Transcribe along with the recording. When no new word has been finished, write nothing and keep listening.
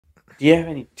Do you have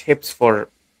any tips for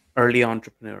early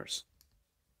entrepreneurs,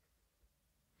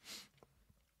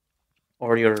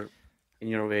 or your, in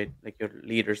your way, like your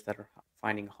leaders that are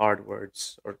finding hard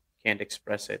words or can't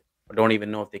express it, or don't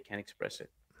even know if they can express it?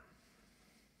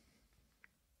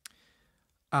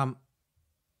 Um,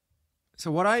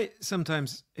 so what I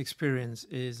sometimes experience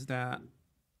is that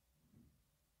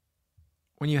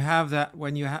when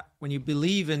you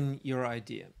believe in your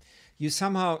idea, you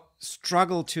somehow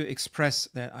struggle to express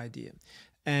that idea,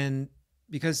 and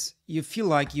because you feel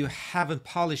like you haven't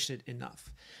polished it enough,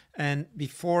 and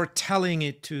before telling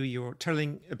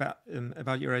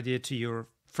about your idea to your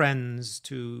friends,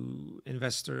 to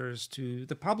investors, to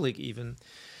the public even,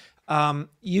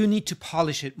 you need to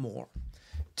polish it more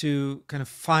to kind of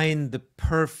find the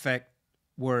perfect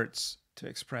words to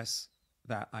express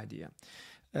that idea.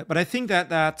 But I think that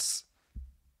that's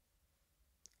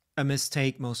a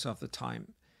mistake most of the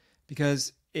time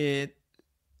because it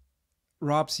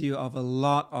robs you of a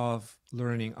lot of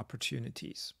learning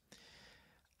opportunities.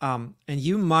 And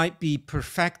you might be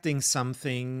perfecting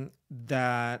something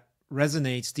that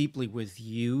resonates deeply with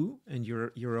you and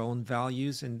your own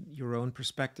values and your own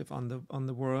perspective on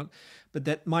the world, but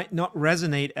that might not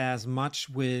resonate as much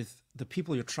with the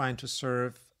people you're trying to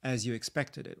serve as you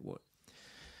expected it would.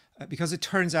 Because it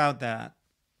turns out that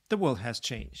the world has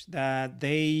changed, that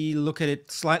they look at it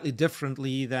slightly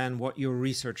differently than what your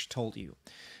research told you,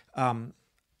 um,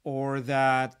 or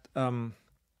that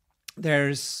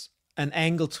there's an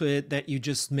angle to it that you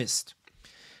just missed.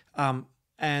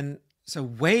 And so,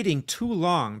 waiting too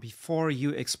long before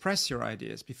you express your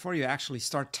ideas, before you actually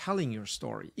start telling your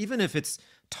story, even if it's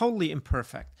totally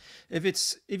imperfect,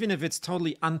 even if it's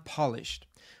totally unpolished,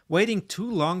 waiting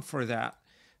too long for that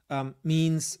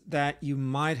means that you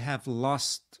might have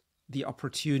lost the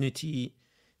opportunity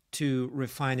to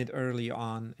refine it early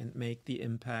on and make the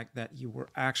impact that you were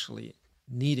actually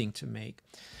needing to make,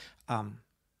 um,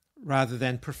 rather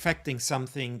than perfecting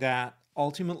something that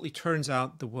ultimately turns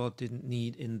out the world didn't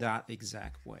need in that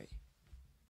exact way.